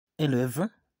Hello everyone,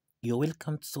 you're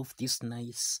welcome to solve this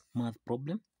nice math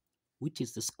problem, which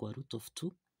is the square root of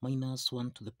 2 minus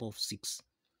 1 to the power of 6.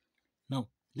 Now,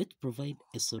 let's provide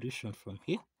a solution from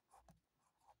here.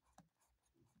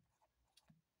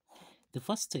 The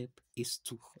first step is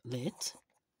to let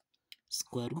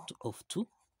square root of 2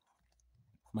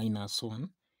 minus 1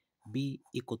 be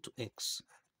equal to x.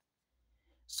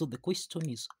 So the question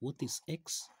is, what is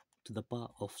x to the power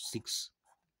of 6?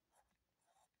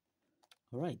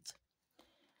 Alright,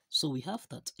 so we have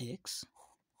that x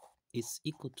is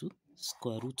equal to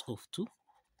square root of 2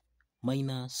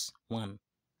 minus 1.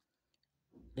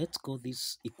 Let's call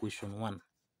this equation 1.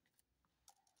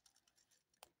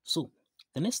 So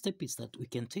the next step is that we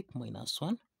can take minus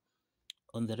 1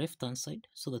 on the left hand side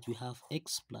so that we have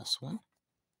x plus 1.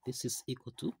 This is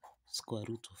equal to square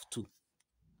root of 2.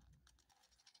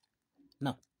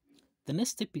 Now, the next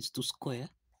step is to square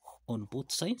on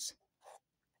both sides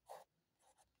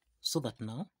so that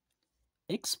now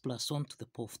x plus 1 to the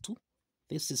power of 2,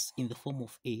 this is in the form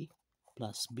of a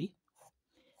plus b,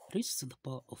 raised to the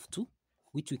power of 2,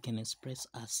 which we can express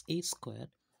as a squared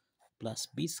plus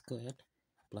b squared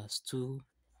plus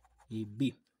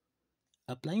 2ab.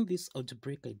 Applying this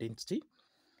algebraic identity,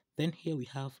 then here we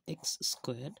have x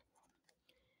squared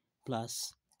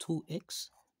plus 2x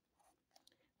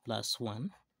plus 1.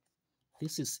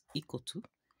 This is equal to,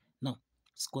 now,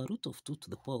 square root of 2 to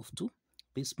the power of 2.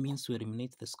 This means we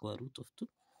eliminate the square root of 2.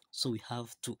 So we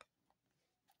have 2.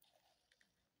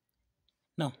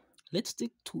 Now, let's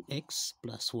take 2x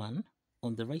plus 1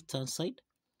 on the right hand side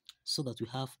so that we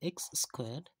have x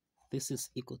squared. This is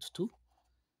equal to 2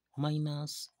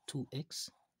 minus 2x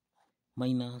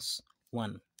minus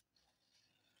 1.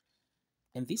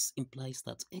 And this implies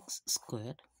that x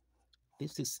squared,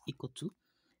 this is equal to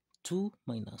 2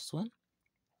 minus 1.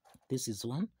 This is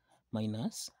 1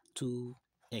 minus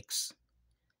 2x.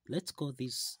 Let's call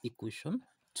this equation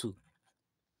 2.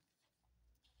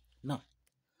 Now,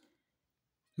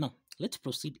 let's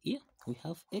proceed here. We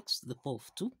have x to the power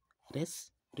of 2.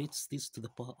 Let's raise this to the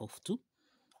power of 2.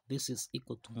 This is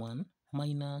equal to 1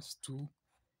 minus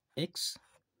 2x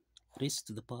raised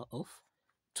to the power of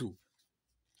 2.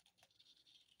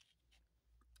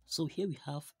 So here we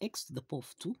have x to the power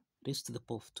of 2 raised to the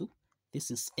power of 2.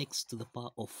 This is x to the power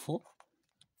of 4.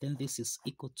 Then this is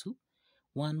equal to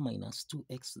 1 minus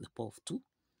 2x to the power of 2.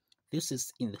 This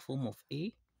is in the form of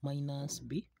a minus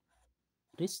b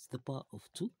raised to the power of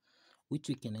 2, which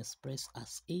we can express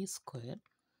as a squared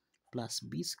plus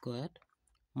b squared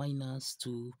minus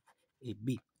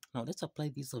 2ab. Now let's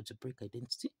apply this algebraic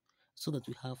identity so that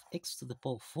we have x to the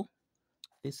power of 4.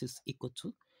 This is equal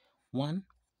to 1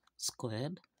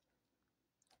 squared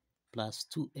plus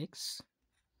 2x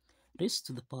raised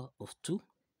to the power of 2,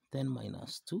 then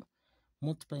minus 2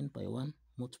 multiplied by 1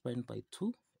 multiplied by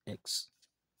 2x.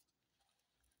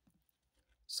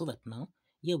 So that now,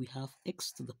 here we have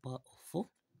x to the power of 4.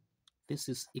 This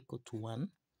is equal to 1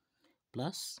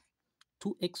 plus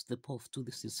 2x to the power of 2.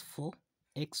 This is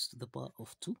 4x to the power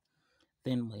of 2.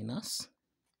 Then minus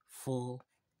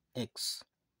 4x.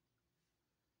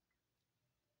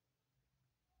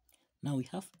 Now we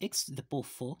have x to the power of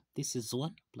 4. This is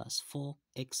 1 plus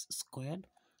 4x squared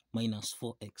minus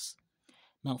 4x.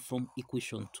 Now from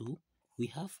equation 2, we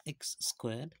have x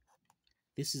squared.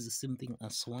 This is the same thing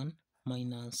as 1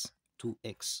 minus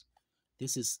 2x.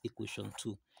 This is equation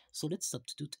 2. So let's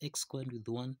substitute x squared with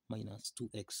 1 minus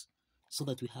 2x so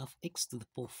that we have x to the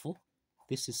power of 4.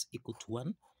 This is equal to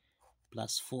 1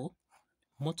 plus 4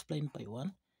 multiplied by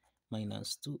 1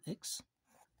 minus 2x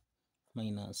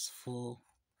minus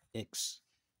 4x.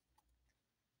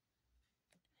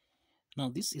 Now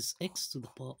this is x to the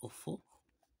power of 4.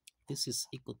 This is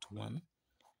equal to 1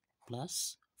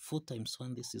 plus 4 times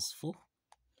 1. This is 4.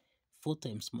 4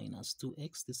 times minus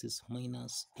 2x. This is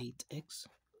minus 8x.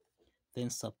 Then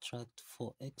subtract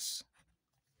 4x.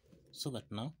 So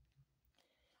that now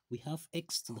we have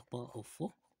x to the power of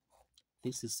 4.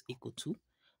 This is equal to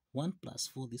 1 plus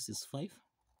 4. This is 5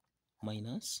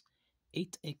 minus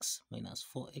 8x minus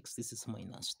 4x. This is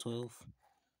minus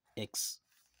 12x.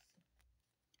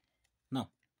 Now,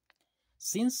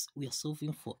 since we are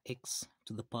solving for x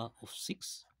to the power of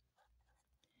 6,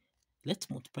 let's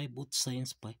multiply both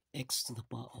signs by x to the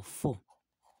power of 4.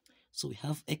 So we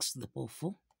have x to the power of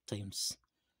 4 times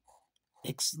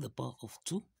x to the power of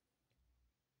 2.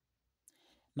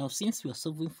 Now, since we are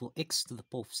solving for x to the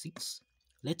power of 6,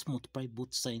 let's multiply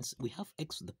both signs. We have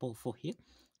x to the power of 4 here.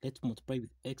 Let's multiply with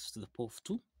x to the power of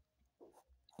 2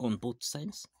 on both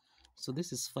sides. So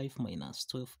this is 5 minus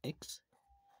 12x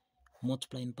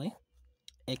multiplied by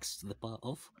x to the power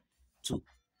of 2.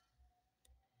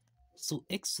 So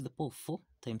x to the power of 4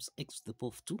 times x to the power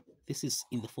of 2, this is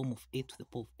in the form of a to the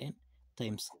power of n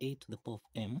times a to the power of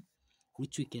m,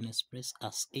 which we can express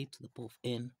as a to the power of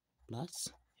n plus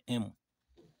m.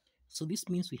 So this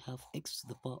means we have x to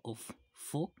the power of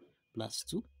 4 plus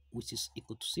 2, which is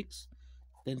equal to 6.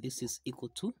 Then this is equal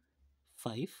to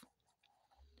 5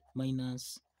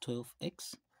 minus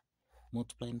 12x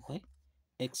multiplied by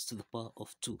x to the power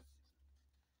of 2.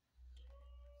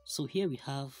 So here we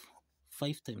have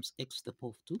 5 times x to the power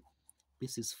of 2.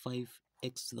 This is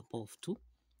 5x to the power of 2.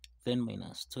 Then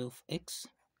minus 12x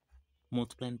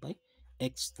multiplied by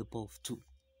x to the power of 2.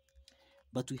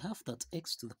 But we have that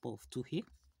x to the power of 2 here.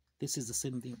 This is the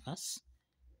same thing as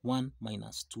 1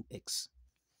 minus 2x.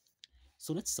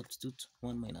 So let's substitute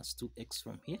 1 minus 2x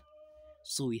from here.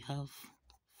 So we have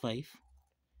 5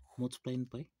 multiplied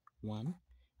by 1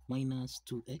 minus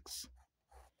 2x,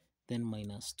 then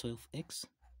minus 12x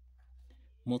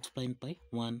multiplied by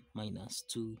 1 minus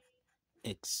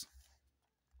 2x.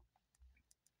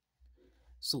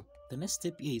 So the next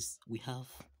step is we have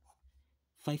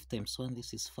 5 times 1,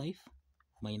 this is 5,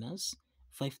 minus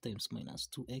 5 times minus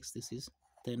 2x, this is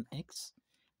 10x,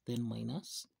 then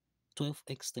minus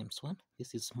 12x times 1,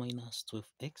 this is minus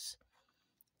 12x,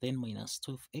 then minus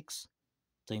 12x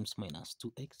times minus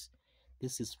 2x,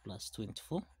 this is plus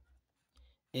 24,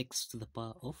 x to the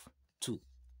power of 2.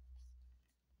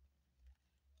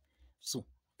 So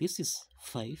this is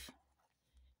 5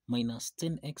 minus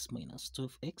 10x minus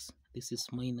 12x, this is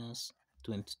minus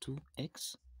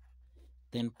 22x,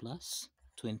 then plus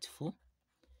 24,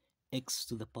 x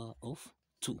to the power of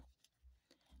 2.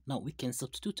 Now we can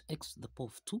substitute x to the power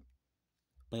of 2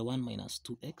 by 1 minus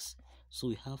 2x. So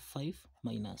we have 5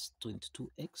 minus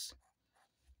 22x,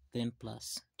 then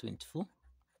plus 24,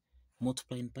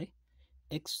 multiplied by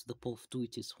x to the power of 2,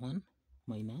 which is 1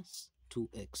 minus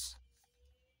 2x.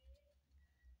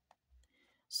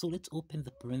 So let's open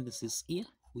the parentheses here.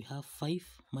 We have 5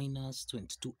 minus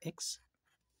 22x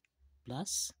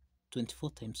plus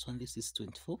 24 times 1, this is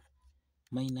 24,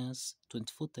 minus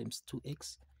 24 times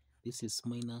 2x, this is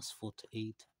minus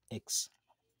 48x.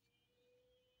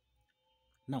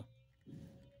 Now,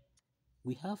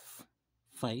 we have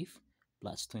 5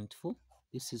 plus 24,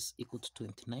 this is equal to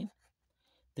 29.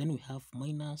 Then we have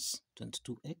minus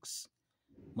 22x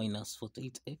minus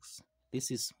 48x,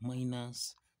 this is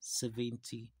minus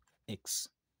 70x.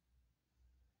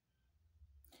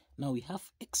 Now we have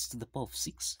x to the power of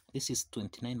 6, this is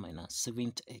 29 minus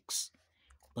 70x.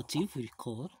 But if you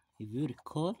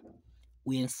recall,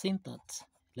 we assumed that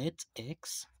let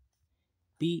x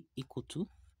be equal to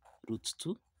root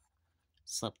 2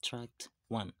 subtract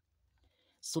 1.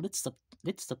 So let's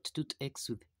substitute x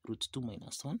with root 2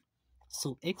 minus 1.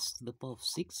 So x to the power of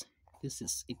 6, this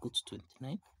is equal to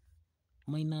 29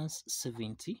 minus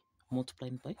 70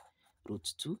 multiplied by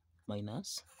root 2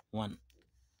 minus 1.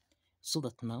 So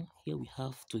that now here we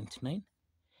have 29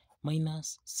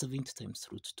 minus 70 times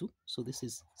root 2. So this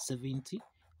is 70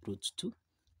 root 2.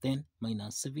 Then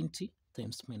minus 70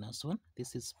 times minus 1.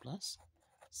 This is plus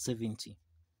 70.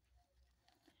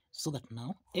 So that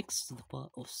now x to the power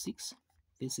of 6,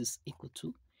 this is equal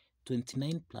to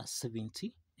 29 plus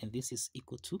 70. And this is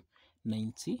equal to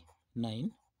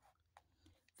 99.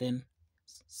 Then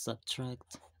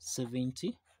subtract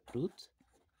 70 root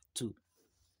 2.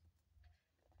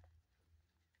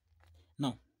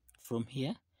 Now, from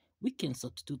here, we can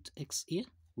substitute x here,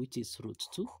 which is root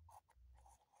 2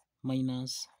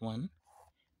 minus 1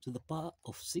 to the power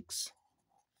of 6.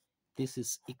 This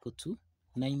is equal to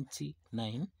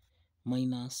 99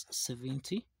 minus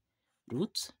 70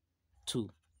 root 2.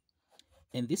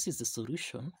 And this is the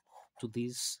solution to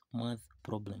this math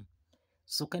problem.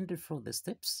 So kindly follow the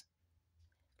steps,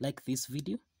 like this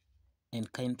video,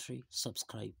 and kindly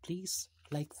subscribe. Please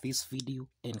like this video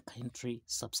and kindly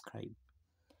subscribe.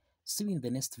 See you in the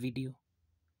next video.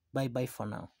 Bye bye for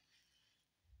now.